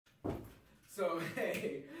So,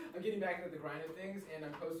 hey, I'm getting back into the grind of things, and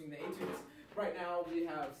I'm posting the etudes. Right now, we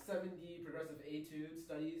have 70 progressive etude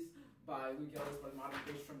studies by Luke Ellis, by the modern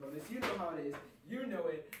bass trombonist. You know how it is. You know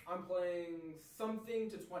it. I'm playing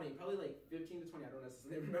something to 20, probably like 15 to 20. I don't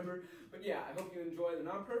necessarily remember. But yeah, I hope you enjoy. They're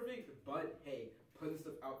not perfect, but hey, putting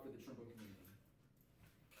stuff out for the trombone community.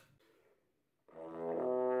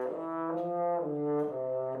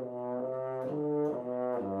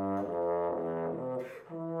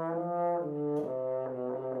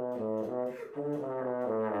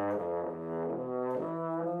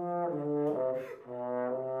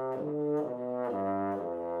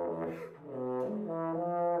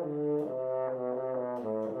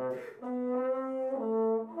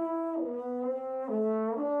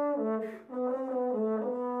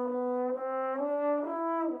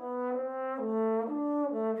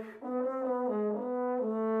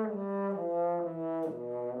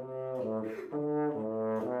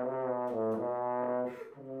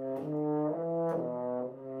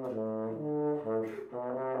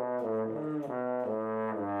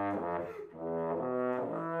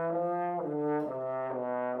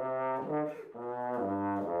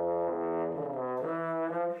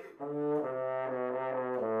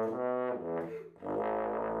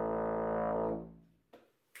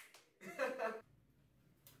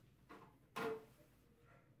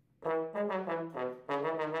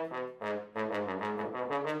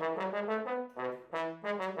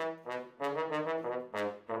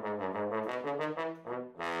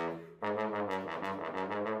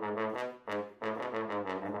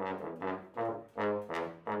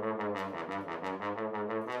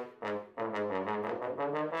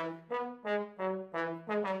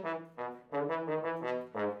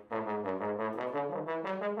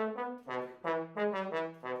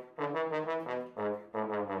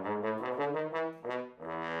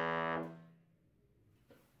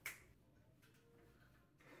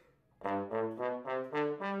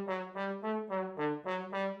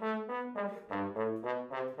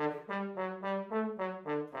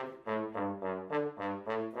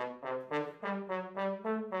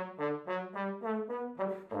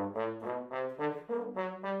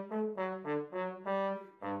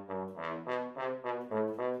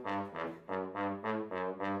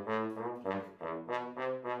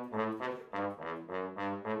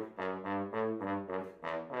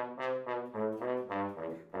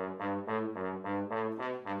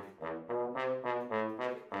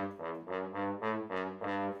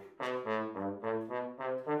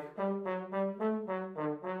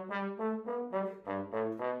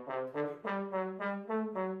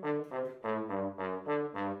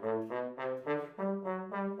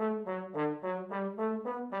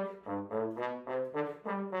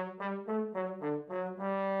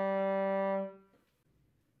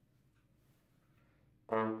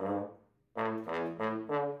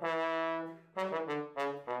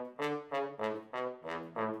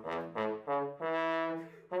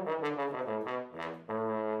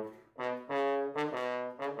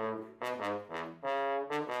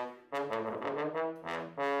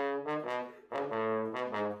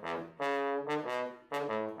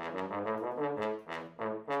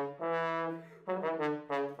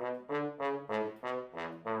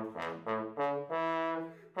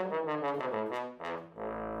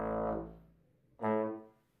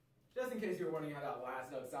 Just in case you were wondering how that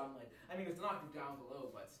last note sounded like. I mean, it's an octave down below,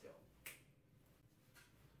 but still.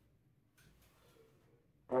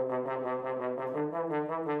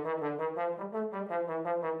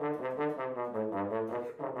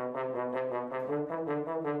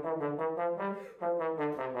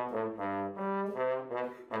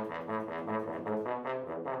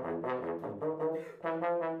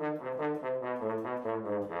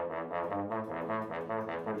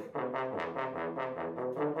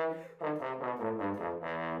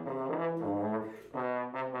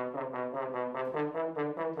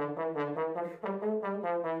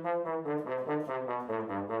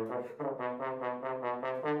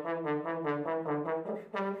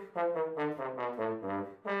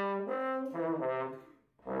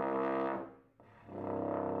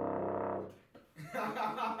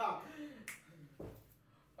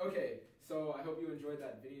 Okay, so I hope you enjoyed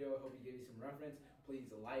that video. I hope it gave you some reference. Please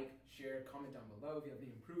like, share, comment down below if you have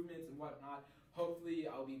any improvements and whatnot. Hopefully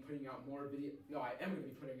I'll be putting out more video. No, I am going to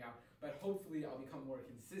be putting out, but hopefully I'll become more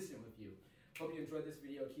consistent with you. Hope you enjoyed this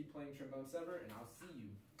video. Keep playing trombone sever, and I'll see you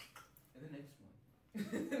in the next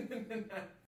one.